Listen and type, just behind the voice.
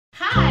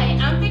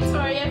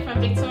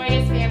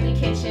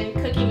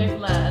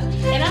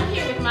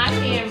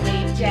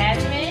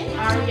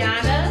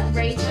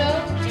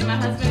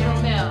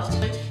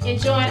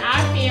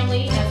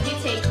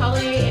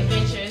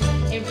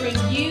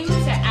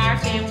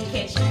Family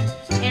Kitchen.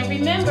 And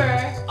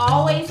remember,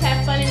 always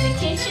have fun in the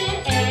kitchen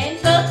and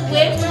cook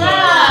with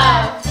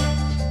love.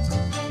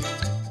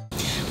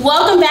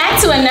 Welcome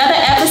back to another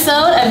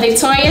episode of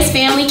Victoria's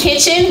Family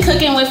Kitchen,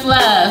 Cooking with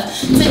Love.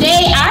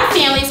 Today, our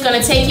family is going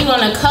to take you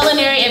on a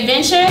culinary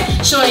adventure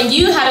showing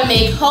you how to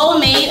make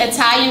homemade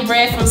Italian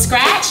bread from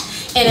scratch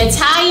and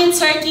Italian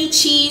turkey,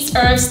 cheese,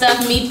 herb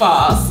stuffed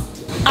meatballs.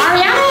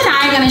 Ariana and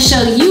I are going to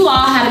show you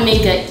all how to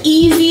make an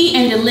easy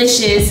and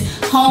delicious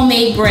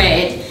homemade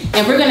bread.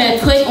 And we're going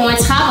to put on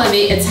top of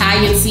it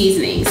Italian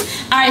seasonings.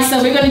 Alright,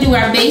 so we're going to do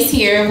our base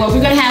here. What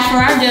we're going to have for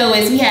our dough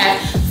is we have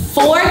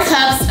 4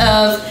 cups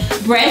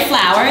of bread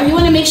flour. And you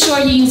want to make sure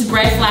you use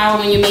bread flour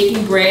when you're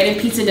making bread and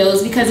pizza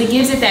doughs because it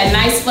gives it that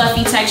nice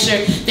fluffy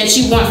texture that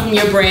you want from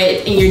your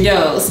bread and your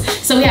doughs.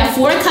 So we have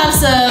 4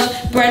 cups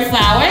of bread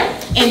flour.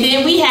 And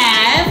then we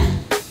have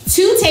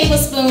 2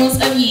 tablespoons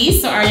of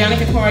yeast. So Ariana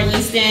can pour our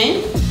yeast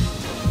in.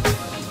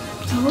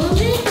 All of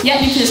it?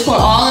 Yep, you can just pour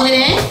all of it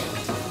in.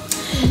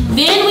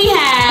 Then we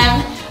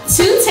have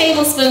 2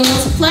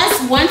 tablespoons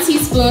plus 1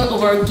 teaspoon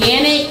of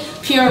organic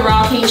pure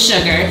raw cane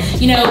sugar.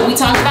 You know, we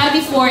talked about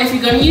it before. If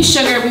you're going to use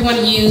sugar, we want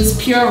to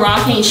use pure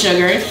raw cane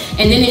sugar.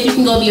 And then if you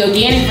can go the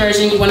organic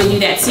version, you want to do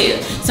that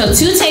too. So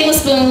 2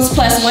 tablespoons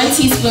plus 1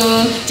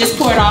 teaspoon, just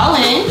pour it all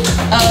in,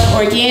 of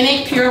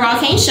organic pure raw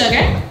cane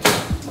sugar.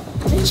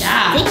 Good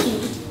job.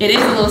 Sticky. It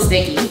is a little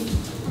sticky.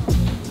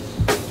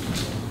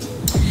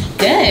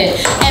 Good.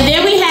 And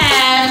then we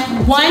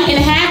have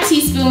 1.5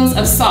 teaspoons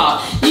of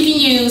salt. You can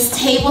use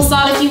table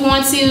salt if you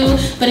want to,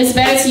 but it's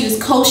better to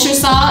use kosher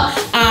salt.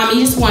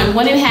 You just want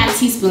 1.5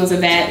 teaspoons of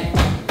that.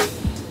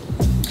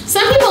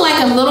 Some people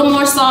like a little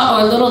more salt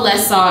or a little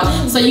less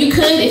salt. So you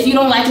could, if you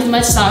don't like as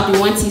much salt, do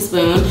 1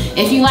 teaspoon.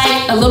 If you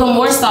like a little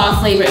more salt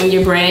flavor in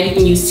your bread, you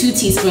can use 2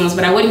 teaspoons,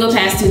 but I wouldn't go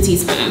past 2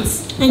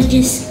 teaspoons. And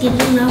just get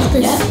enough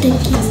the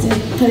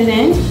sticky. Put it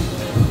in.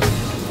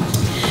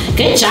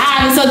 Good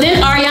job. And so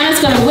then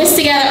Ariana's going to whisk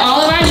together all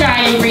of our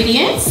dry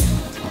ingredients.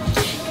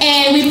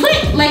 And we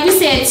put, like we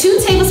said, 2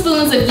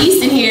 tablespoons of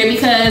yeast in here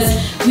because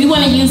we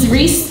want to use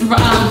yeast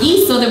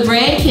so the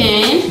bread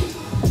can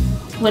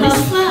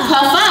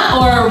puff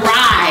up or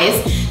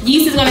rise.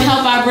 Yeast is going to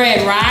help our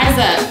bread rise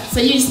up.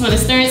 So you just want to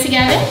stir it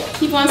together.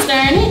 Keep on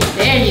stirring it.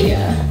 There you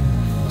go.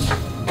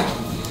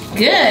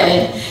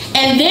 Good.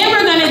 And then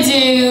we're going to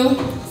do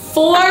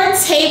 4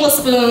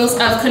 tablespoons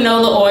of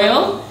canola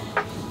oil.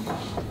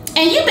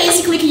 And you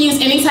basically can use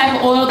any type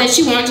of oil that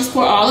you want. Just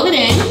pour all of it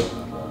in.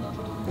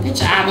 Good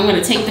job. I'm going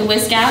to take the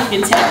whisk out. You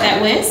can tap that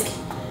whisk.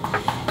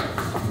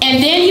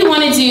 And then you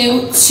want to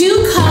do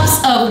 2 cups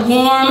of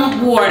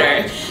warm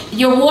water.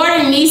 Your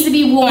water needs to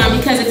be warm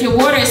because if your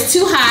water is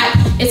too hot,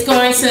 it's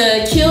going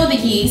to kill the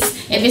yeast.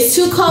 If it's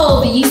too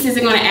cold, the yeast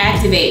isn't going to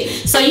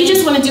activate. So you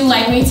just want to do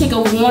like when you take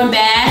a warm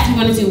bath, you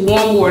want to do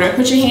warm water.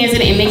 Put your hands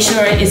in it and make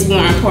sure it is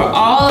warm. Pour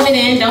all of it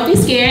in. Don't be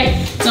scared.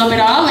 Dump it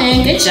all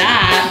in. Good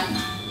job.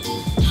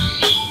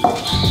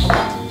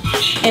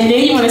 And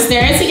then you want to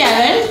stir it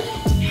together.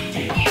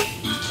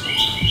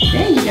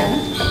 There you go.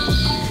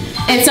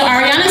 And so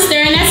Ariana's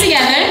stirring that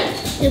together.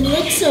 It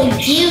looks so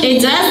cute.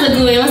 It does look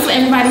good. Let's let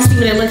everybody see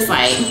what it looks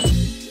like.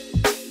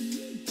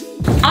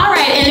 All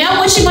right, and now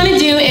what you want to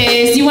do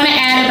is you want to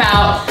add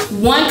about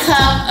 1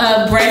 cup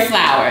of bread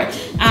flour.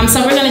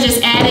 So we're going to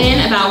just add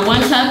in about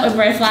 1 cup of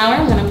bread flour.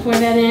 I'm going to pour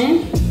that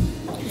in.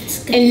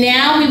 And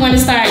now we want to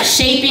start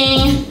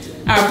shaping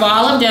our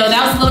ball of dough.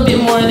 That was a little bit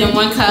more than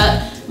 1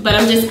 cup. But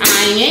I'm just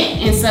eyeing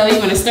it, and so you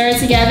want to stir it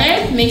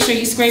together. Make sure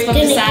you scrape up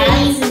the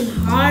sides. It's going to get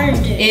even harder.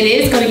 It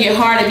is going to get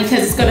harder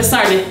because it's going to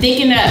start to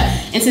thicken up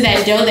into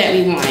that dough that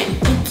we want.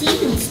 It's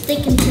even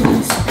sticking to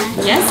the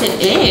spatula. Yes, it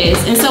is.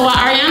 And so while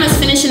Ariana's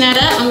finishing that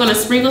up, I'm going to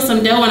sprinkle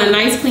some dough on a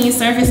nice clean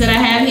surface that I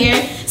have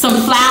here. Some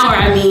flour,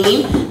 I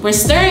mean. We're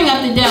stirring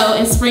up the dough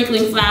and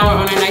sprinkling flour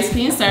on a nice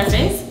clean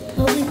surface.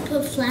 But we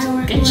put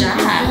flour Good on job.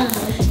 the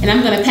dough. And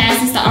I'm going to pass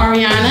this to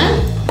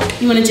Ariana.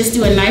 You want to just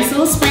do a nice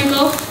little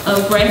sprinkle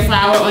of bread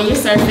flour on your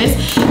surface.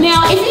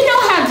 Now, if you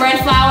don't have bread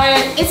flour,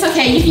 it's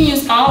okay. You can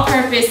use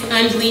all-purpose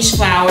unbleached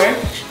flour.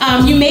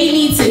 You may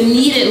need to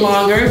knead it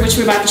longer, which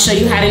we're about to show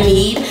you how to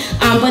knead.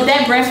 But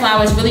that bread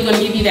flour is really going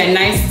to give you that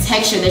nice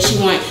texture that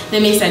you want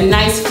that makes a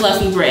nice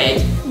fluffy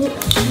bread.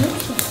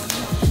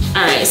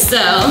 All right,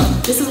 so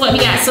this is what we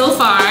got so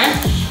far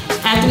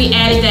after we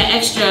added that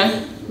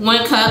extra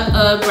 1 cup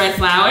of bread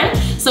flour.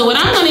 So what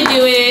I'm going to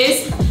do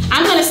is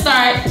I'm going to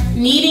start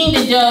kneading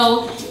the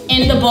dough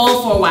in the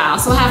bowl for a while.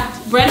 So I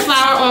have bread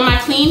flour on my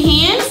clean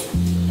hands,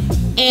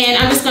 and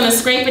I'm just going to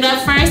scrape it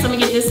up first. Let me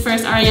get this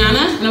first,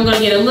 Ariana, and I'm going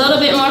to get a little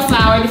bit more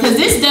flour because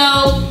this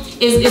dough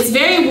it's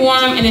very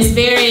warm and it's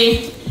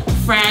very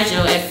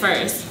fragile at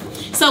first.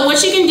 So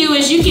what you can do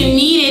is you can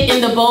knead it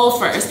in the bowl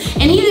first.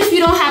 And even if you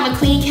don't have a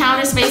clean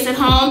counter space at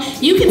home,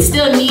 you can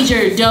still knead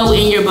your dough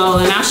in your bowl,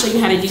 and I'll show you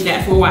how to do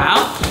that for a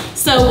while.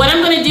 So what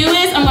I'm going to do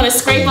is I'm going to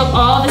scrape up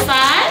all the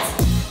sides.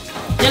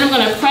 Then I'm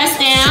going to press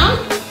down,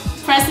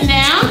 pressing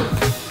down.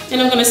 Then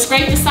I'm going to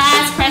scrape the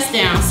sides, press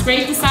down.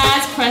 Scrape the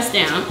sides, press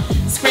down.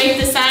 Scrape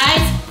the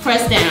sides,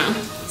 press down.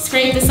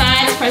 Scrape the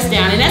sides, press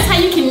down. And that's how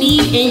you can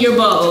knead in your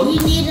bowl.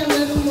 You need a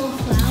little more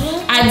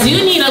I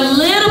do need a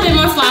little bit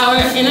more flour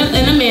in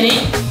a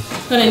minute.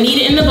 Gonna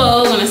knead it in the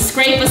bowl. Gonna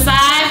scrape a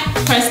side,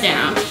 press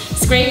down.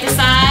 Scrape the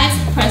sides,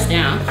 press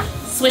down.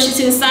 Swish it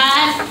to the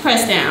side,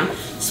 press down.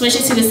 Swish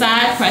it to the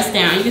side, press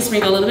down. You can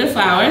sprinkle a little bit of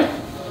flour.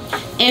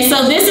 And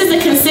so this is the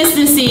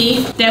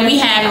consistency that we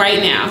have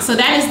right now. So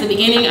that is the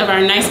beginning of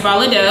our nice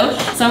ball of dough.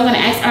 So I'm gonna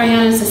ask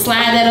Ariana to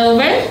slide that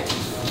over.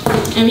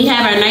 And we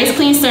have our nice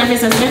clean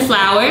surface that's been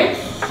floured.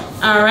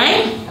 All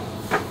right.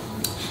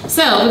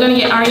 So we're gonna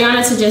get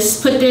Ariana to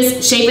just put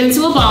this, shape it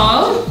into a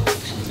ball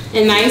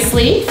and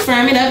nicely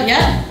firm it up.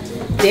 Yep.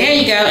 There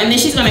you go. And then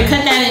she's gonna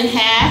cut that in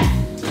half.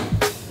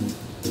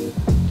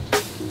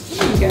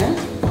 There you go.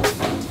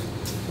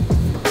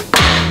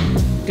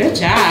 Good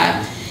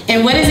job.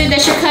 And what is it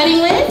that you're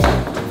cutting with?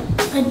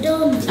 A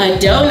dough knife. A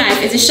dough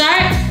knife. Is it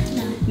sharp?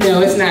 No.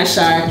 No, it's not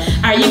sharp.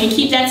 All right, you can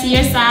keep that to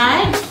your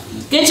side.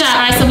 Good job.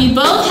 All right, so we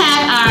both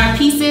have our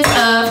pieces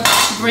of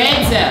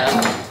bread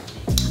dough.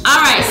 All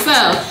right,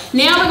 so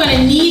now we're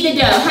gonna knead the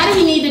dough. How do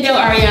we knead the dough,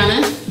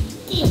 Ariana?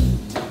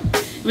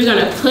 We're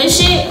gonna push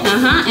it,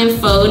 and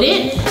fold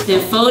it, then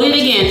fold it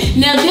again.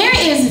 Now there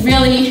is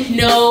really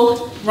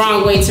no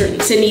wrong way to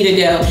knead a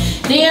dough.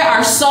 There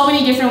are so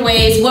many different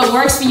ways. What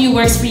works for you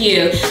works for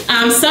you.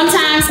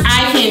 Sometimes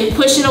I can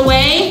push it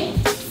away,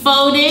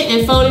 fold it,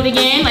 and fold it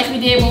again like we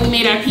did when we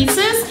made our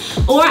pizzas.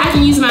 Or I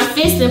can use my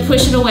fist and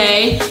push it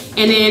away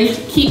and then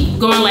keep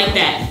going like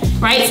that,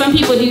 right? Some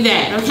people do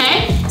that,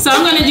 okay? So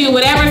I'm gonna do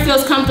whatever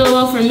feels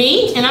comfortable for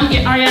me, and I'm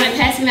getting Ariana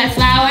passing that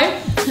flour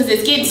because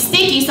it's getting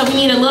sticky, so we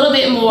need a little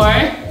bit more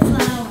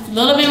Flour. A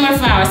little bit more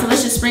flour. So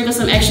let's just sprinkle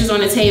some extras on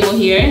the table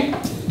here.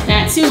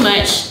 Not too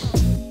much.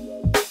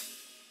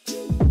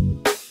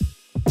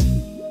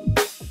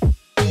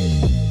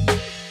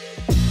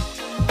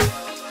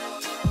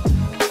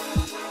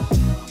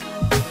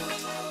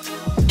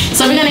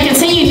 So we're gonna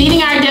continue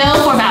kneading our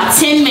dough for about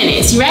 10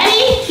 minutes. You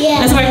ready? Yeah.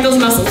 Let's work those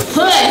muscles.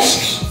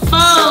 Push,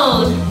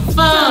 fold,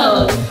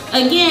 fold.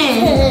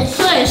 Again,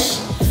 push,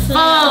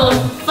 fold,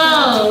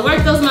 fold.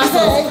 Work those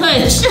muscles.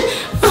 Push,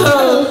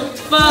 fold,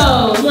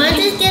 fold. Once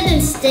it's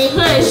getting sticky.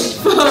 Push,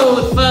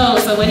 fold, fold.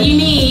 So what do you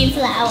need?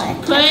 Flour.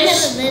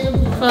 Push, A little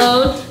more.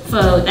 fold,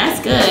 fold. That's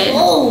good.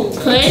 Oh.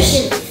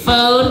 Push,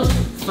 fold,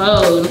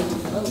 fold.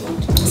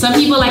 Some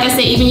people, like I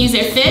said, even use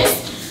their fist.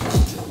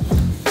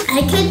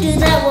 I could do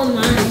that with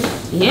mine.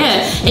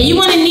 Yeah, and you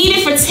want to knead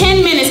it for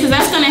 10 minutes because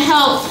that's going to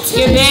help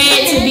your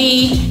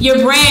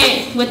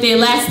bread with the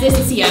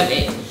elasticity of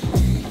it.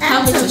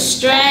 Help it to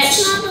stretch.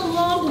 That's not a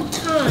long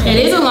time. It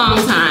is a long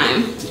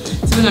time.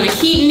 So we're going to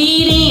keep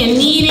kneading and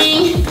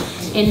kneading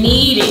and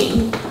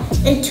kneading.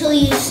 Until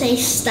you say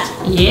stop.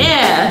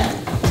 Yeah.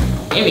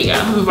 Here we go.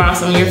 I'm going to borrow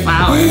some of your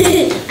flour.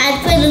 I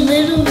put a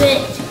little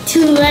bit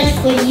too much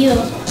for you.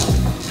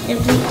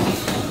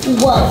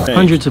 Whoa.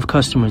 Hundreds of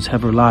customers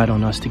have relied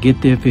on us to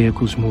get their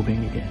vehicles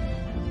moving again.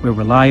 We're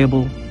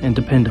reliable and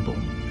dependable.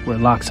 We're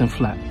Locks and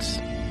Flats.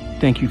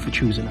 Thank you for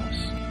choosing us.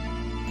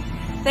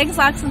 Thanks,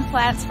 Locks and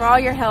Flats, for all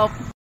your help.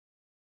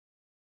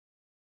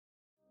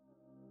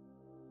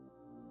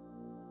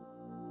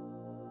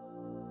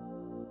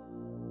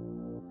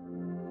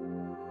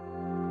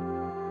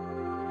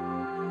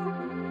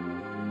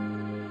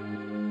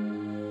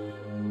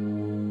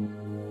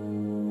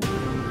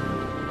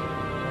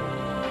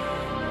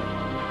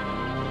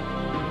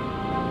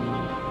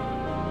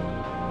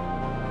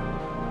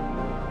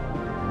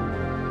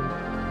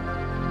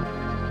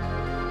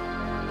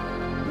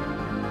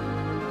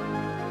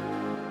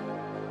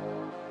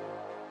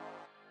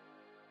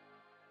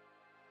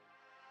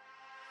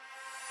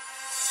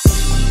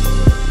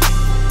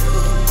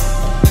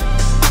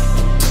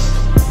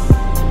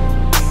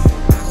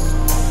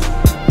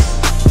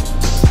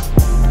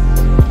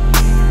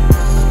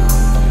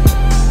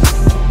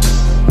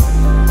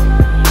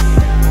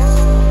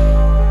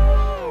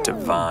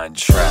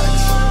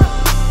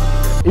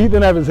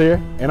 Ethan Evans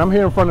here, and I'm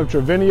here in front of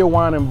Trevenia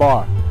Wine and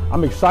Bar.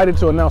 I'm excited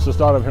to announce the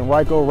start of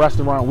Henrico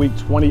Restaurant Week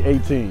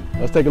 2018.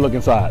 Let's take a look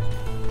inside.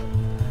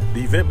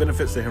 The event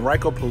benefits the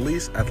Henrico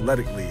Police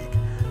Athletic League.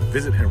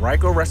 Visit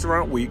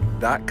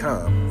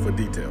HenricoRestaurantWeek.com for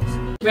details.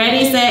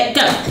 Ready, set,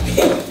 go.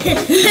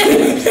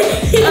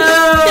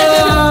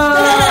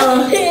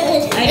 Oh,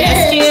 I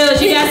got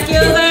skills. You got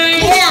skills,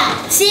 Aaron?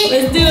 Yeah. See?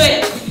 Let's do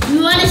it.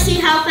 You want to see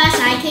how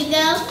fast I can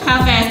go?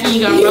 How fast can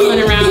you go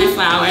rolling around in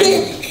flour?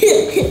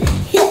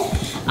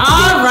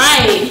 All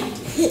right,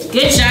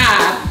 good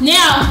job.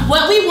 Now,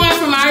 what we want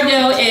from our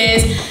dough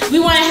is we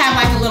want to have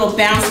like a little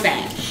bounce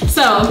back.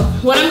 So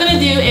what I'm going to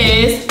do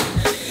is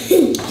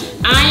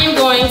I am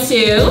going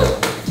to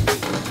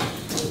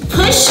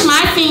push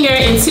my finger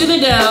into the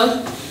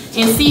dough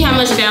and see how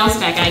much bounce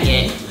back I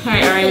get. All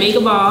right, make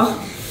a ball.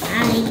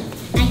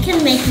 I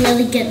can make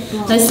really good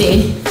balls. Let's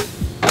see.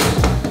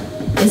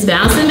 It's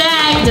bouncing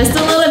back just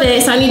a little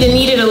bit, so I need to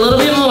knead it a little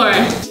bit more.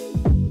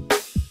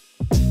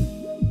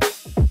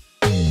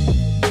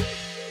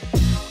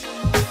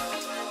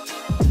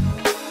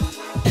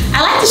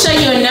 To show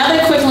you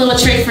another quick little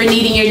trick for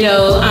kneading your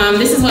dough.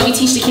 This is what we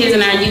teach the kids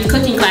in our youth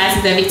cooking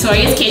classes at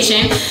Victoria's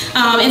Kitchen.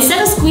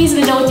 Instead of squeezing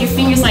the dough with your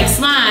fingers like like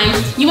slime,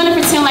 you want to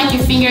pretend like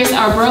your fingers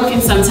are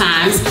broken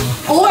sometimes.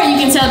 Or you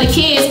can tell the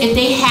kids if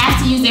they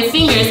have to use their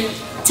fingers,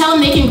 tell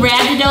them they can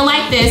grab the dough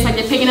like this, like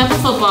they're picking up a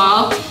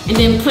football, and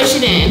then push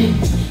it in.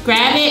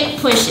 Grab it,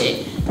 push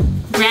it.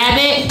 Grab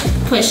it,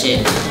 push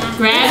it.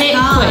 Grab it,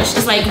 push.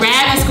 It's like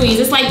grab and squeeze.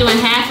 It's like doing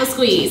half a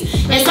squeeze.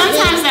 And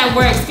sometimes that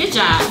works. Good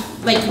job.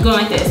 Like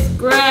going like this.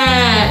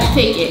 Grab,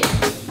 pick it.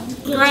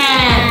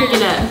 Grab, pick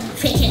it up.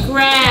 Pick it.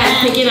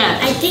 Grab, pick it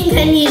up. I think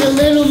I need a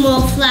little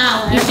more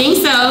flour. You think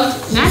so?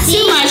 Not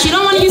too much. You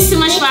don't want to use too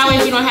much flour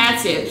if you don't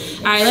have to.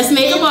 All right, let's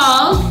make a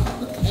ball.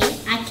 Okay,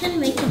 I can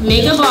make a ball.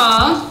 Make a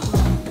ball.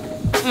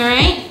 All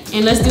right,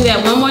 and let's do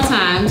that one more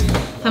time.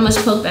 How much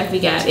poke back we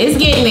got? It's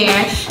getting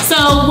there. So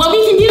what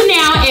we can do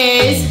now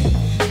is,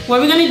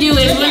 what we're gonna do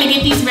is we're gonna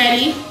get these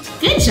ready.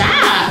 Good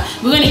job.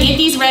 We're gonna get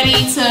these ready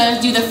to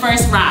do the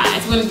first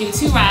rise. We're gonna do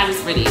 2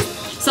 rises for these.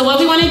 So what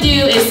we wanna do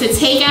is to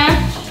take our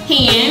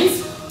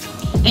hands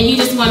and you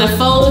just wanna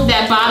fold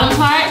that bottom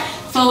part,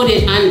 fold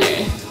it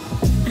under.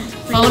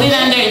 Fold it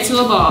under into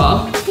a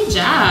ball. Good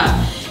job.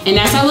 And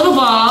that's our little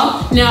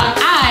ball. Now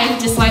I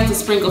just like to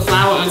sprinkle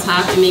flour on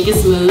top and make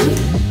it smooth.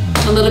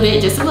 A little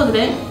bit, just a little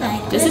bit.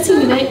 Just a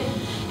teeny bit.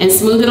 And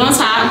smooth it on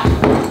top.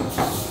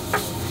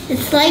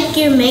 It's like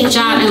you're making Good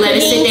job, and let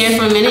it sit there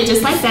for a minute,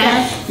 just like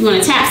that. You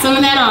want to tap some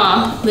of that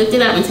off. Lift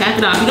it up and tap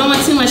it off. You don't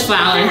want too much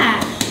flour.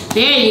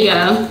 There you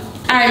go.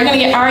 All right, we're gonna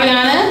get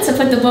Ariana to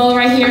put the bowl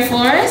right here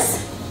for us.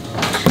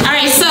 All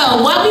right,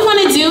 so what we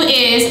want to do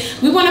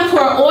is we want to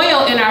pour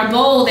oil in our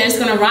bowl that it's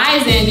going to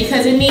rise in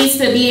because it needs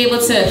to be able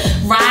to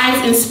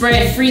rise and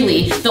spread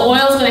freely. The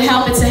oil is going to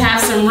help it to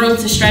have some room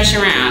to stretch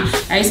around.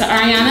 All right, so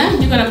Ariana,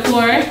 you're going to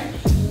pour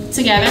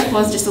together,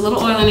 pour just a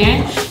little oil in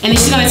there, and then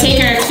she's going to take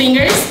her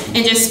fingers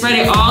and just spread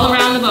it all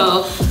around the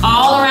bowl,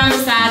 all around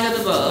the sides of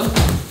the bowl.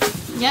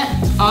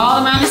 Yep,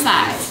 all around the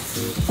sides.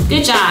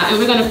 Good job, and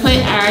we're going to put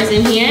ours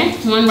in here,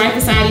 one right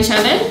beside each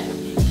other.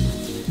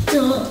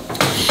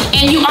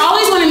 And you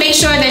always want to make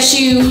sure that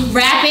you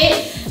wrap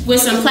it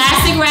with some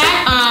plastic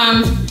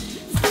wrap.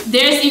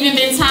 There's even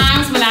been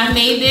times when I've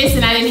made this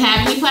and I didn't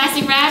have any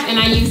plastic wrap and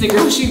I used a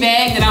grocery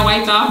bag that I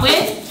wiped off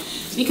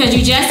with, because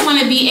you just want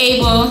to be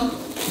able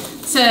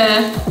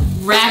to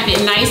wrap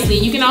it nicely.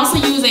 You can also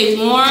use a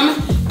warm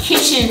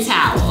kitchen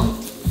towel.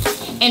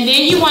 And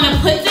then you want to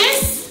put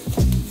this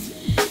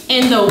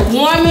in the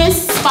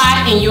warmest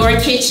spot in your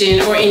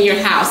kitchen or in your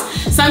house.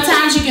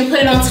 Sometimes you can put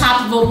it on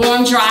top of a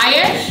warm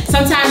dryer.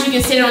 Sometimes you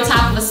can sit it on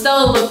top of a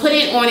stove, but put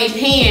it on a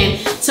pan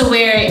to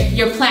where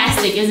your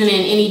plastic isn't in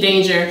any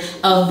danger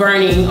of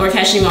burning or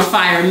catching on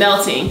fire or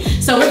melting.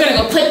 So we're gonna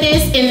go put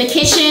this in the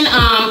kitchen,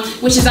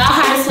 which is our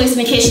hottest place in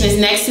the kitchen, is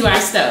next to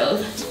our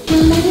stove.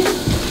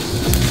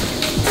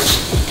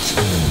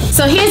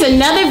 So here's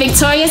another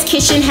Victoria's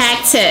Kitchen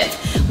hack tip.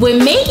 When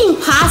making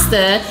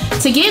pasta,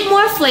 to get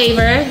more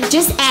flavor,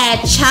 just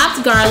add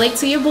chopped garlic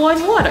to your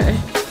boiled water.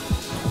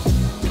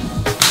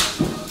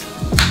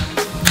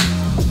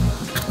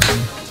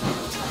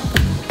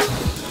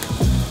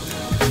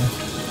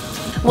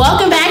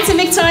 Welcome back to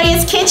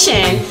Victoria's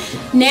Kitchen.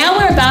 Now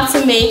we're about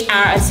to make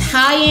our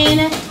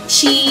Italian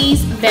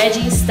cheese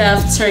veggie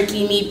stuffed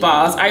turkey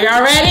meatballs. Are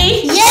y'all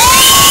ready? Yeah!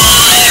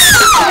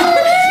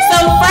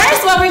 So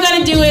first what we're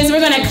gonna do is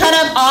we're gonna cut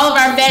up all of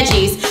our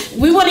veggies.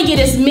 We wanna get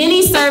as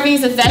many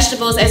servings of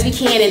vegetables as we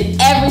can in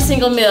every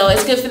single meal.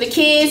 It's good for the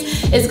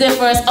kids, it's good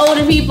for us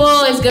older people,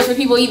 it's good for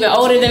people even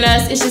older than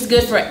us. It's just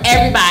good for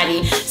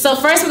everybody. So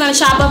first we're gonna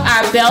chop up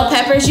our bell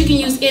peppers. You can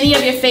use any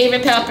of your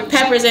favorite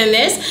peppers in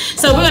this.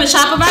 So we're gonna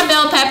chop up our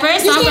bell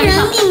peppers. You can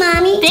help me,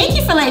 Mommy. Thank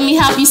you for letting me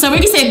help you. So we're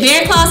gonna say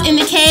bear claws in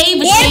the cave,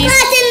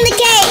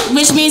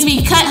 which means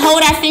we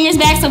hold our fingers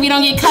back so we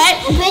don't get cut.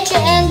 And put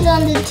your ends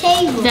on the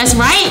table. That's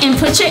right, and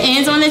put your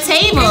ends on the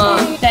table.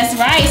 That's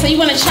right, so you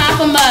want to chop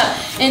them up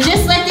and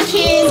just let the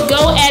kids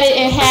go at it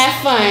and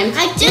have fun.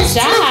 I just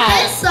took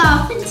this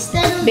off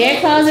instead of bear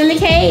claws in the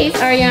cave,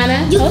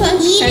 Ariana. You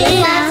can eat it.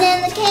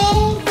 In the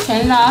cave.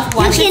 Turn it off.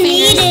 Wash your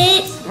fingers. You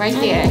can eat it. Right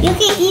there. You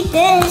can eat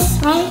this,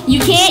 right? You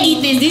can't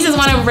eat this. This is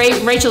one of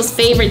Rachel's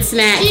favorite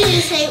snacks. She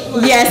just ate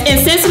one. Yes, and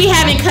since we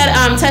haven't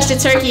touched the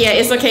turkey yet,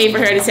 it's okay for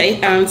her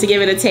to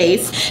give it a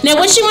taste. Now,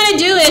 what you want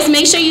to do is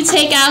make sure you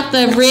take out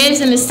the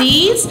ribs and the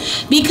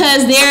seeds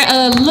because they're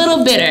a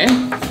little bitter.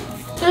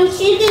 I'm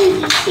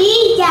taking the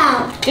seeds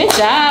out. Good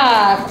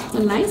job.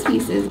 Some nice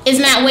pieces. It's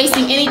not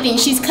wasting anything.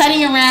 She's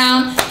cutting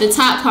around the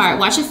top part.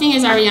 Watch your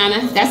fingers,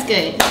 Ariana. That's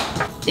good.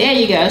 There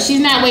you go.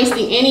 She's not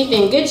wasting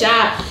anything. Good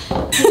job.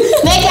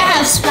 Make her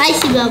have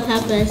spicy bell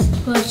peppers.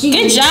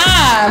 Good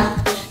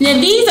job.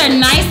 Now these are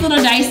nice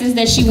little dices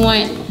that you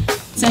want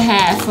to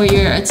have for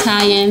your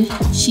Italian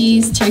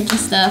cheese turkey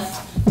stuffed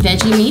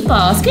veggie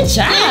meatballs. Good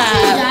job.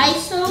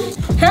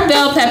 Her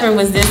bell pepper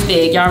was this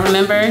big, y'all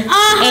remember? And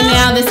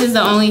now this is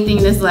the only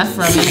thing that's left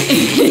from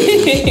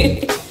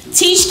it.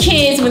 Teach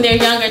kids when they're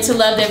younger to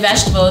love their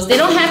vegetables. They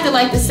don't have to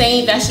like the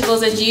same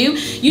vegetables as you.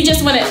 You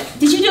just want to,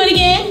 did you do it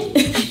again?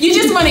 You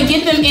just want to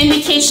get them in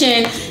the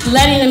kitchen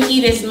letting them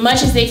eat as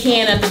much as they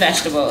can of the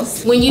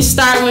vegetables. When you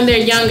start when they're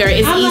younger,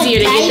 it's easier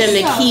to get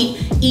them to keep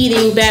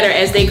eating better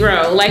as they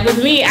grow. Like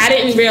with me, I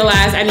didn't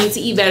realize I needed to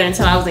eat better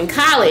until I was in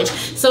college,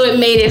 so it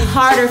made it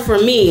harder for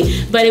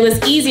me, but it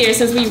was easier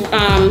since we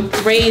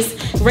raised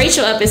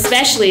Rachel up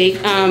especially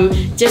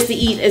just to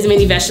eat as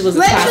many vegetables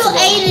as possible.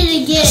 Rachel ate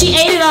it again. She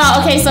ate it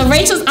all. Okay, so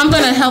I'm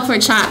gonna help her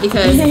chop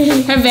because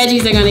her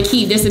veggies are gonna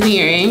keep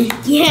disappearing.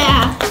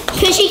 Yeah,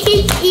 because she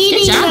keeps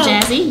eating them. Good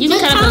job, Jazzy. You can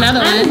cut up another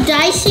one. I'm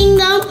dicing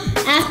them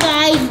after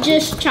I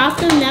just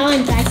chopped them. Now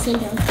I'm dicing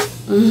them.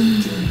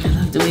 I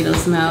love the way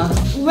those smell.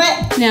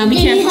 Now be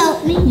careful. Can you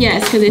help me?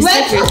 Yes, because it's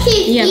Rachel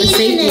keeps you have a eating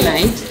safety it.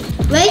 knife.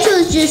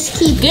 Rachel just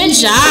keeps Good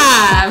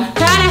job.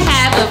 Try to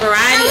have a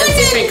variety of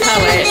different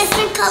colors.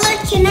 Different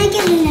colors. Can I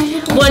get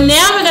another? Well,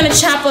 now we're gonna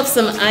chop up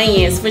some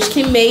onions, which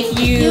can make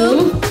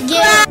you.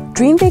 Yeah.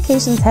 Dream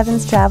Vacations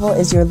Heavens Travel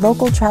is your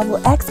local travel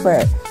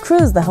expert.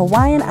 Cruise the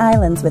Hawaiian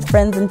Islands with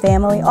friends and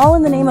family, all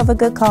in the name of a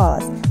good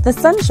cause. The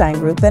Sunshine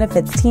Group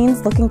benefits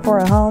teens looking for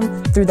a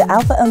home through the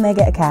Alpha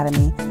Omega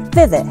Academy.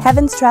 Visit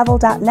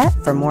heavenstravel.net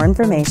for more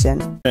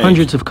information.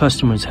 Hundreds of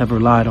customers have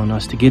relied on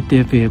us to get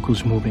their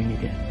vehicles moving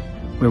again.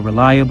 We're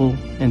reliable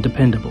and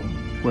dependable.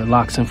 We're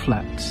Locks and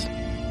Flats.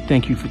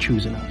 Thank you for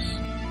choosing us.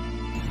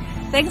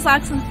 Thanks,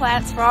 Locks and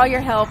Flats, for all your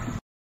help.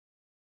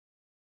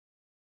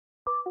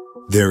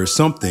 There is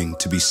something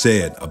to be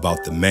said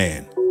about the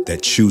man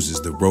that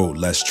chooses the road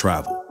less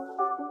traveled.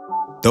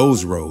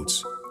 Those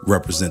roads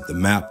represent the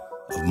map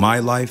of my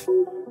life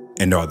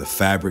and are the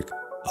fabric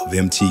of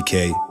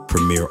MTK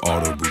Premier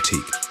Auto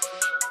Boutique.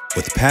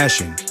 With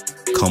passion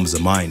comes a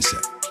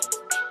mindset.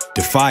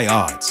 Defy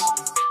odds,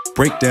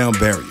 break down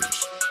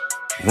barriers,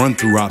 run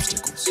through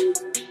obstacles.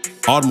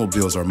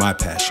 Automobiles are my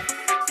passion,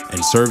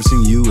 and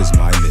servicing you is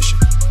my mission.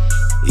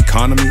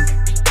 Economy,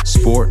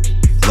 sport,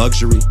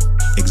 luxury,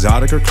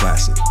 exotic or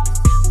classic,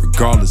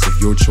 regardless of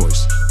your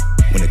choice,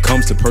 when it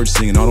comes to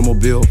purchasing an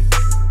automobile,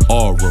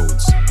 all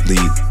roads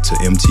lead to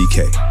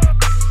MTK.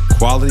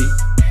 Quality,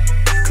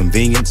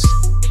 convenience,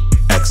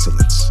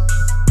 excellence.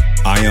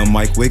 I am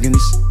Mike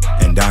Wiggins,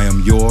 and I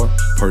am your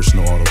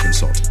personal auto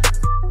consultant.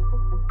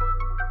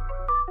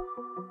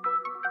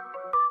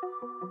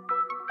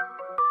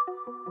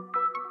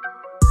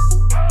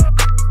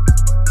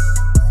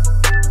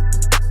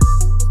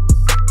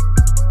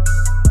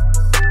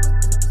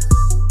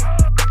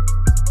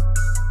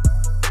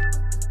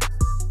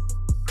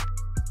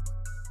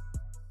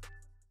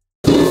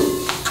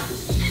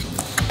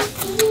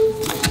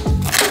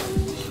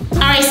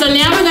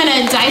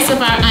 Dice up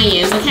our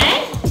onions,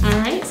 okay? All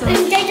right, so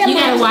you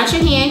gotta watch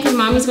your hand because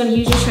mommy's gonna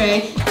use your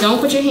tray. Don't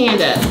put your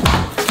hand up.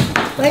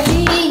 Where do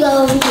you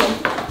go over here?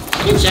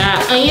 Good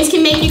job. Onions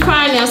can make you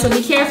cry now, so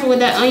be careful with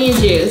that onion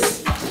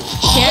juice.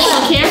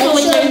 Careful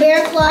with your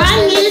bear claws.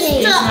 I'm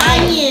used to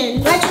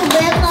onions.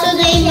 So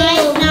they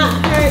might not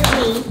hurt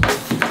me.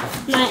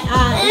 My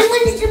eyes.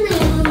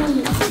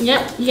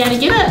 Yep, you gotta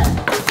get up.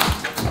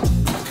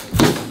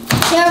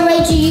 Yeah,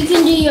 Rachel, you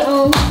can do your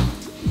own.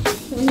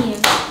 Here.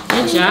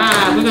 Good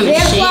job. We're gonna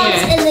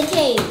share. In the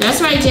cave. That's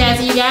right,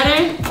 Jazzy. You got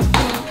her?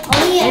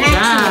 Over here,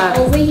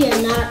 actually. Over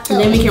here, not and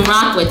then we can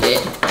rock with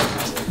it.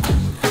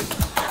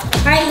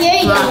 Alright, here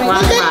you go.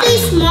 Look at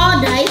these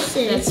small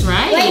dices. That's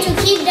right. Rachel,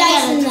 keep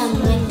dicing them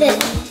like this.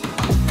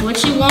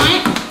 What you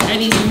want are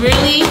these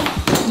really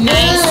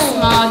nice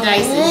small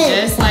dices,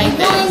 just like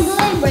this.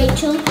 Good,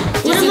 Rachel.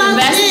 Just do the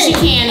best that you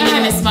can to get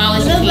them as small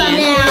as you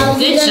can.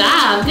 Good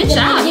job. Good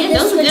job. Yeah,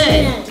 those are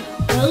good.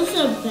 Those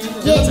are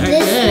better. Those are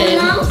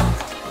good.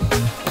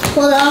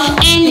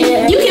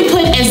 And you can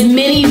put as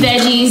many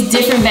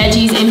different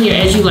veggies in here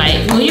as you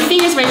like. Move your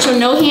fingers, Rachel.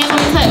 No hands on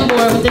the cutting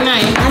board with the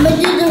knife. I'm gonna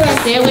do the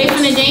rest. Stay away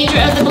from the danger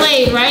of the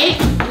blade, right?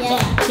 Yeah.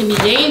 It can be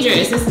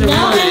dangerous. This is the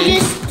now one. I'm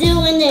just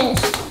doing this.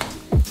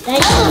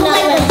 That's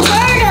like a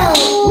turtle.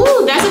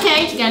 Ooh, that's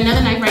okay. You got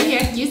another knife right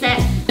here. Use that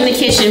in the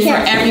kitchen for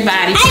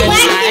everybody. I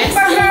like it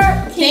for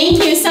her.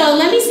 Thank you. So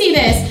let me see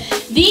this.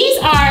 These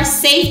are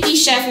safety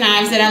chef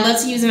knives that I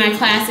love to use in our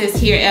classes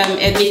here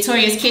at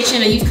Victoria's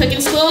Kitchen, a youth cooking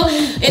school.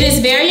 It is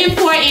very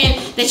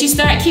important that you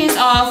start kids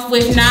off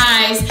with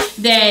knives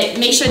that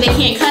make sure they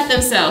can't cut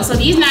themselves. So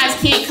these knives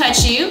can't cut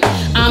you,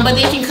 but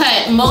they can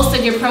cut most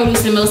of your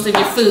produce and most of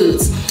your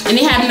foods. And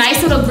they have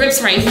nice little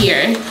grips right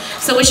here.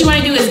 So what you want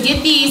to do is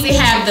get these. They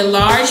have the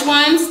large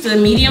ones, the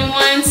medium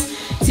ones.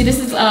 See, this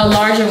is a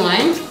larger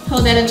one.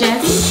 Hold that up,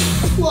 Jazzy.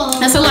 Whoa.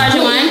 That's a larger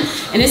one.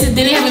 And then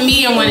they have a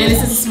medium one, and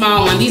this is a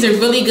small one. These are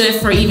really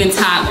good for even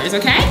toddlers,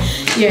 okay?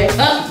 Yeah.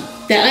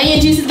 Oh, the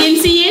onion juice is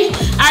getting to you.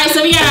 All right,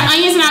 so we got our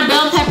onions and our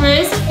bell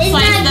peppers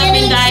sliced up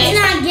and diced. It's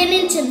not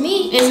getting to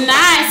me. It's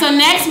not. So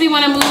next we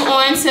want to move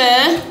on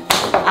to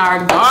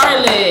our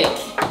garlic.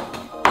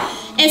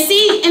 And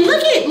see, and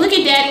look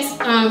at Daddy's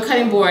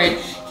cutting board.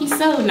 He's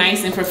so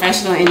nice and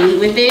professional and neat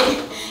with it.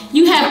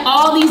 You have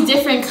all these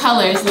different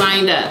colors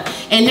lined up.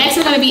 And next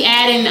we're gonna be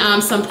adding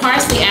some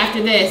parsley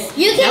after this.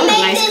 You can that was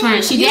a nice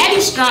crunch. See,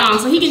 Daddy's strong,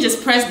 so he can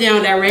just press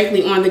down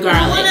directly on the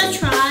garlic. I wanna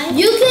try.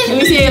 You can.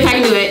 Let me see if I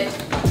can do it.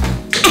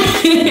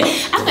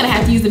 I'm gonna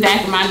have to use the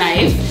back of my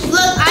knife. Look,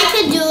 I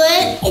can do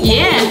it.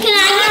 Yeah.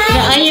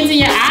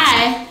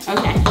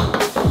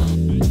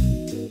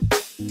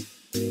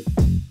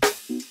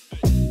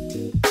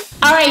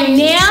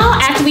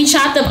 we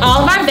chopped up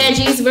all of our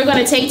veggies, we're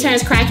gonna take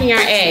turns cracking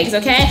our eggs,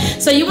 okay?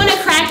 So you wanna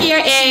crack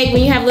your egg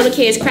when you have little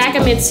kids, crack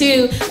them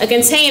into a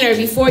container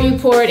before you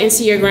pour it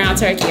into your ground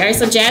turkey. All right,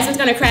 so Jasmine's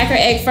gonna crack her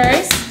egg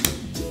first.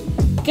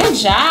 Good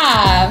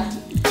job.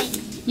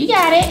 You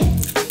got it.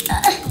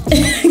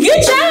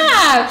 Good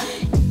job.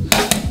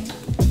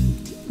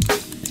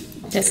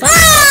 Just like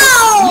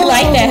that. You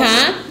like that,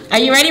 huh? Are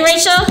you ready,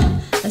 Rachel?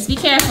 Let's be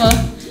careful.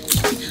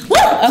 Woo!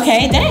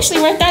 Okay, that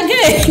actually worked out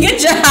good. Good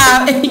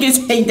job. You can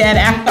take that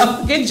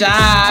out. Good job.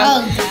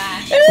 Oh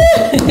gosh.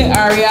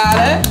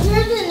 Ariana.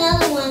 Here's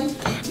another one.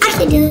 I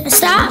can do it.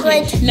 Stop.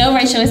 No,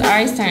 Rachel, it's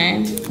Ari's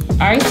turn.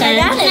 Ari's turn. I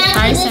got it.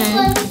 Ari's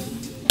turn.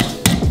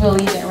 We'll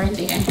leave that right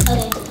there.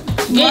 Okay.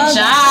 Good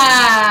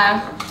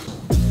job.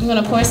 I'm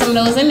gonna pour some of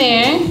those in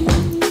there.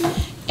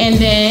 And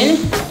then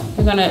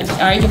we're gonna,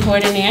 Ari can pour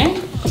it in there.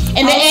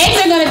 And the eggs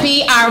are gonna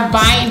be our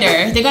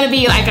binder. They're gonna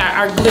be like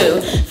our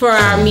glue for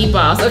our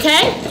meatballs,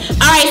 okay?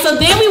 All right, so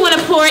then we wanna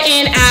pour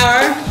in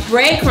our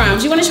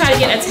breadcrumbs. You wanna try to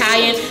get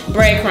Italian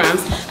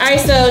breadcrumbs. All right,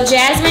 so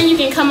Jasmine, you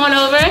can come on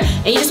over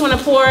and you just wanna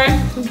pour,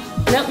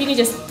 nope, you can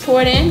just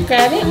pour it in,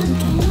 grab it.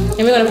 And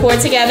we're gonna pour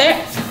it together.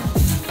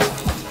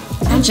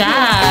 Good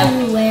job.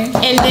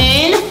 And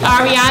then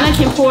Ariana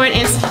can pour it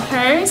into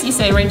hers. You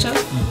say Rachel?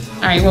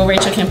 All right, well,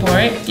 Rachel can pour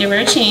it. Give her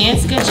a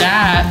chance. Good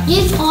job.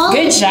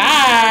 Good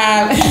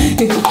job.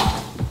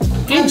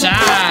 Good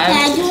job.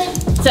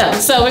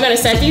 So we're gonna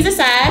set these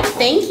aside.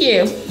 Thank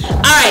you.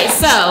 All right,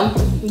 so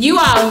you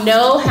all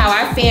know how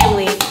our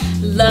family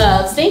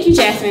loves, thank you,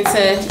 Jasmine,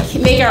 to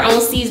make our own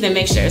seasoning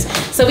mixtures.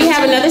 So we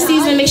have another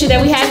seasoning mixture that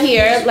we have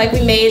here, like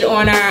we made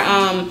on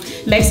our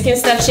Mexican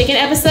stuffed chicken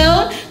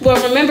episode. Well,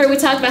 remember we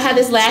talked about how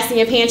this lasts in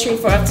your pantry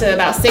for up to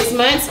about 6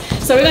 months.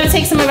 So we're gonna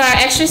take some of our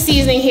extra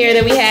seasoning here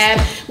that we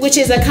have, which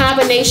is a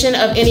combination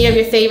of any of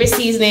your favorite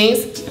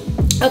seasonings.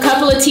 A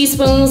couple of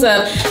teaspoons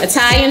of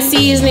Italian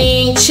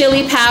seasoning,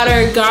 chili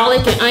powder,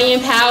 garlic and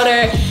onion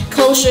powder,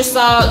 kosher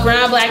salt,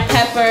 ground black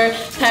pepper,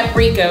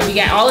 paprika. We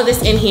got all of this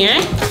in here.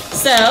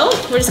 So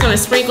we're just gonna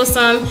sprinkle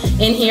some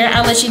in here.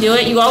 I'll let you do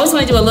it. You always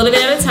wanna do a little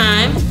bit at a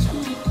time.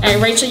 All right,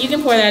 Rachel, you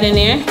can pour that in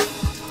there.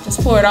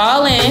 Just pour it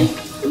all in.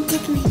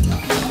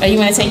 Oh, you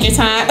wanna take your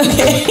time?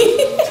 Okay.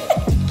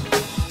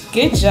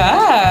 Good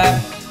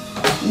job.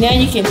 Now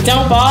you can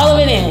dump all of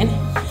it in.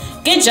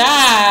 Good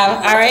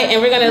job. All right,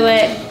 and we're gonna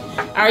let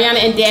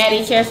Ariana and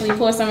Daddy carefully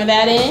pour some of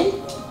that in.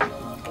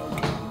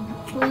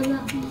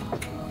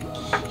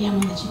 Yeah, I'm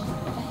gonna let you pour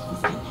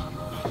that.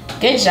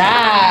 Good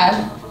job.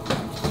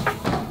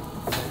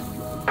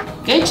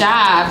 Good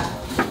job.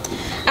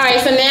 All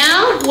right, so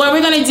now what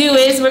we're gonna do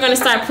is we're gonna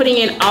start putting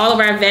in all of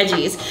our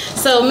veggies.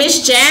 So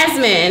Miss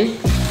Jasmine,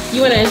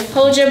 you wanna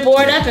hold your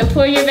board up and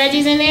pour your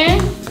veggies in there?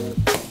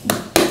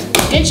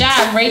 Good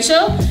job,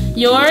 Rachel.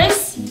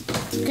 Yours?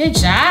 Good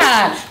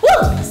job.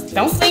 Woo!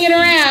 Don't fling it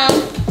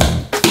around.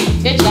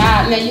 Good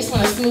job. Now you just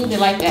wanna smooth it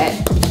like that.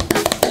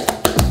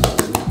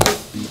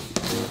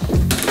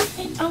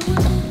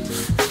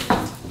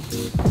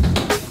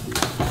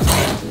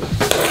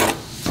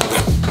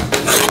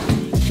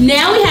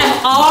 Now we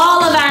have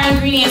all of our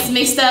ingredients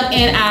mixed up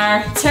in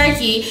our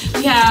turkey.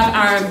 We have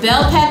our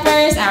bell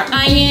peppers, our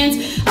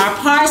onions, our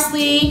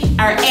parsley,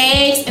 our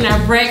eggs, and our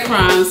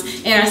breadcrumbs,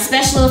 and our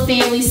special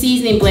family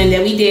seasoning blend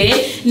that we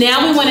did.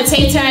 Now we want to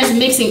take turns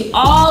mixing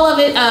all of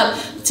it up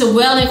to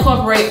well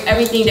incorporate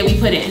everything that we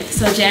put in.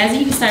 So Jazzy,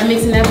 you can start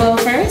mixing that bowl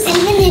first. And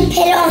then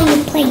put it on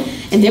your plate.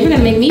 And then we're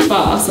gonna make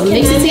meatballs. So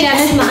mix it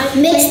together.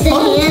 Mix the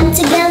ham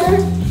together.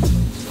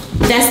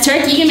 That's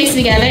turkey. You can mix it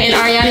together. And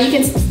Ariana, you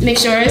can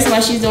mix yours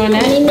while she's doing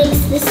that. Let me mix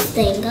this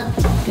thing up.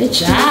 Good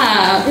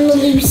job. I'm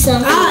gonna leave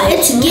some.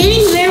 It's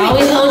getting very.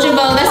 Always hold your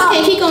bowl. That's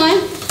okay. Keep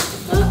going.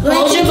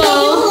 Hold your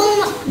bowl.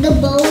 The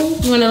bowl.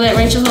 You want to let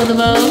Rachel hold the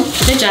bowl?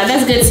 Good job.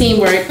 That's good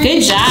teamwork.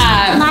 Good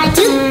job. My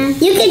turn.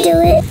 You can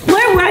do it.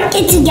 We're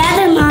working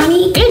together,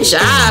 Mommy. Good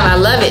job. I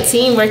love it.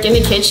 Teamwork in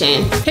the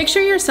kitchen.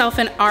 Picture yourself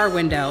in our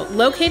window,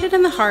 located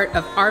in the heart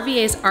of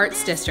RVA's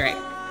Arts District.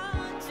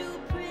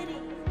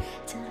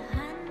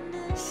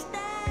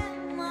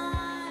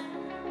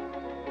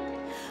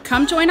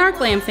 Come join our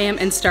Glam Fam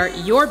and start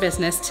your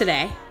business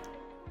today.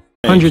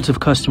 Hundreds of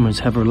customers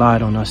have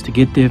relied on us to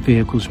get their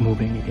vehicles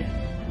moving again.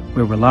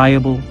 We're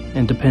reliable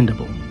and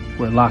dependable.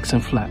 We're Locks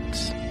and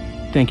Flats.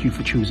 Thank you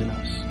for choosing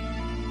us.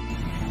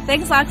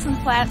 Thanks, Locks and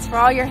Flats, for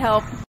all your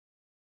help.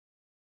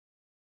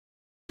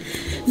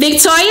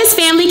 Victoria's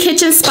Family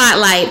Kitchen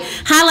Spotlight,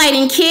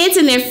 highlighting kids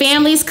and their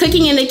families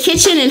cooking in the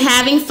kitchen and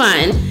having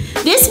fun.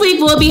 This week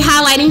we'll be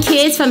highlighting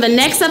kids from the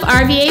Next Up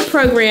RVA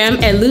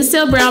program at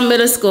Lucille Brown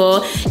Middle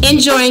School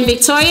enjoying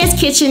Victoria's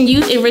Kitchen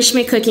Youth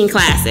Enrichment Cooking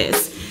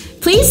Classes.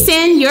 Please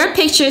send your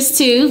pictures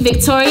to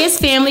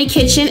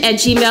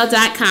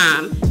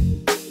victoriasfamilykitchen@gmail.com.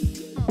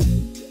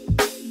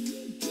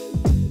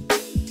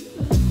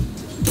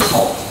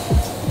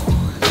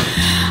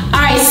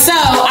 Alright, so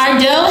our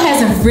dough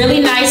has a really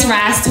nice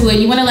rise to it.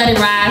 You want to let it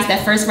rise.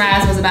 That first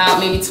rise was about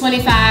maybe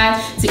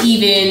 25 to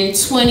even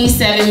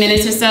 27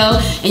 minutes or so.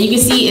 And you can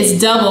see it's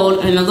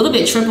doubled and a little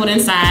bit tripled in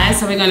size.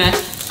 So we're going to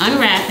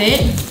unwrap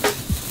it.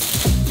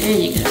 There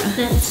you go.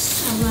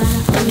 That's a lot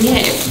of fun.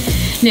 Yeah.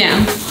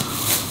 Now,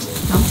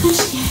 don't touch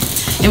it yet.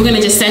 And we're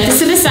gonna just set this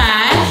to the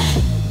side.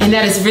 And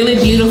that is really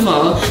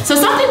beautiful. So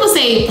some people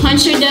say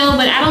punch your dough,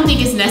 but I don't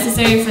think it's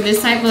necessary for this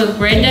type of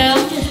bread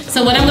dough.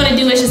 So what I'm gonna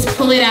do is just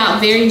pull it out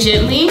very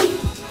gently.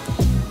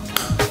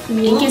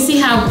 And you can see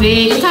how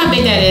big, look how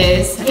big that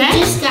is, okay? It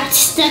just got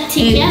stuck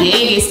together. It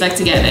did get stuck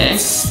together.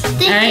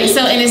 All right,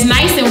 so, and it's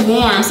nice and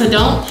warm, so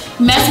don't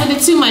mess with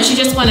it too much. You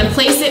just wanna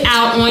place it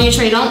out on your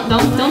tray. Don't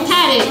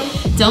pat it.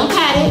 Don't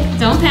pat it,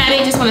 don't pat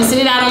it. Just wanna sit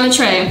it out on the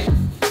tray.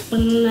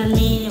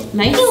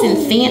 Nice and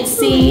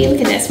fancy.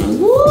 Look at this one.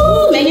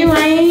 Woo! Make it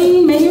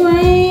rain. Make it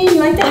rain. You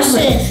like that? What's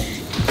this?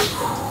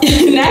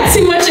 Not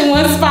too much in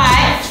one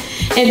spot.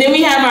 And then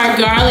we have our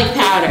garlic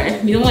powder.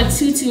 You don't want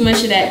too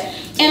much of that.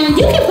 And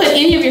you can put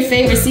any of your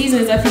favorite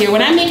seasonings up here.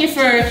 When I make it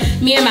for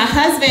me and my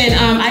husband,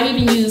 I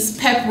even use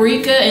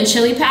paprika and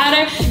chili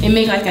powder and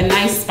make like a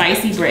nice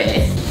spicy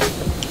bread.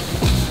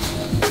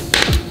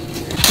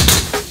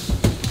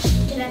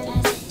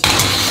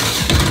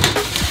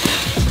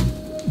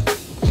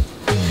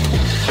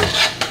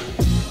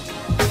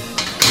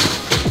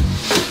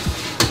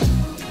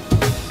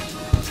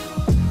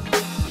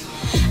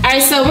 All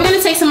right, so we're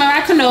gonna take some of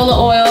our canola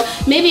oil,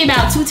 maybe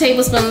about 2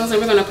 tablespoons,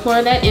 and we're gonna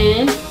pour that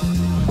in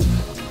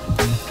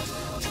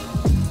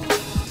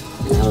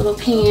a little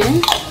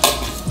pan.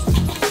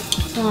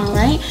 All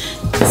right,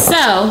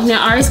 so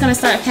now Ari's gonna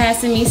start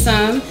passing me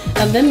some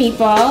of the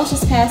meatballs.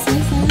 Just pass me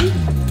some.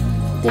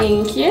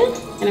 Thank you.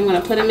 And I'm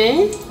gonna put them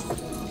in.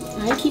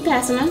 All right, keep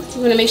passing them.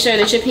 You wanna make sure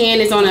that your pan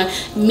is on a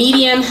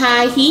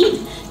medium-high heat,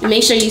 and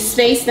make sure you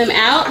space them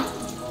out.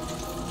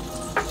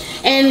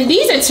 And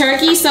these are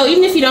turkey, so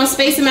even if you don't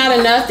space them out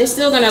enough, they're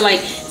still gonna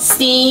like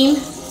steam.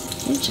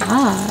 Good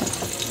job.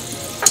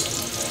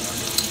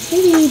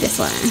 Maybe this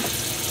one.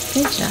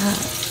 Good job.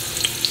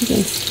 You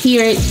can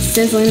hear it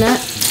sizzling up.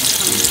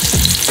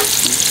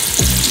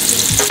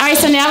 All right,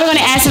 so now we're gonna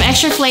add some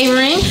extra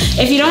flavoring.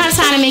 If you don't have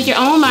time to make your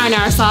own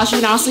marinara sauce,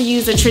 you can also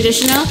use a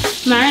traditional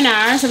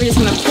marinara. So we're just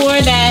gonna pour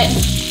that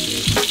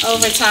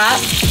over top.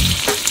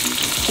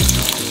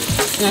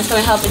 And that's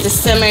gonna help it to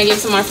simmer and give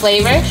some more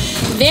flavor.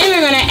 Then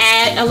we're gonna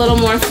add a little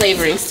more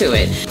flavorings to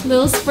it.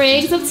 Little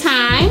sprigs of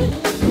thyme.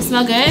 They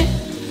smell good.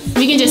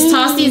 We can just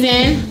toss these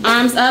in,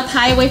 arms up,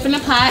 high away from the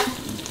pot.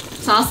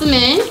 Toss them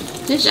in.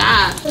 Good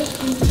job.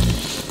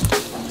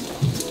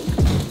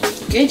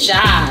 Good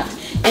job.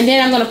 And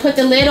then I'm gonna put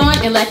the lid on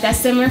and let that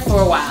simmer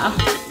for a while.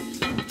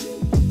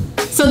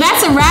 So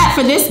that's a wrap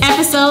for this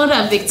episode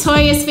of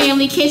Victoria's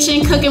Family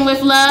Kitchen Cooking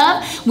with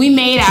Love. We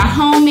made our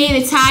homemade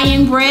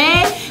Italian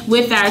bread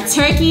with our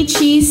turkey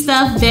cheese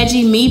stuffed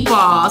veggie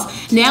meatballs.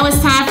 Now it's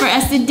time for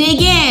us to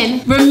dig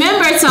in.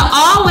 Remember to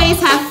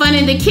always have fun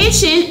in the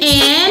kitchen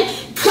and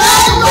cook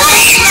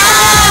with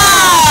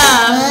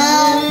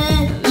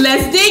love.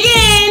 Let's dig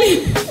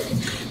in.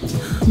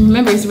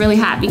 Remember, it's really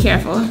hot. Be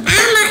careful. I'm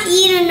not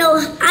eating no.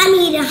 I'm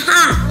eating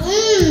hot.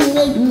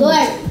 It's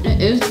good.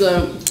 It is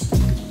good.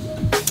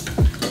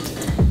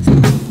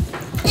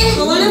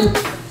 Want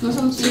some?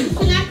 Want some?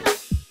 Can I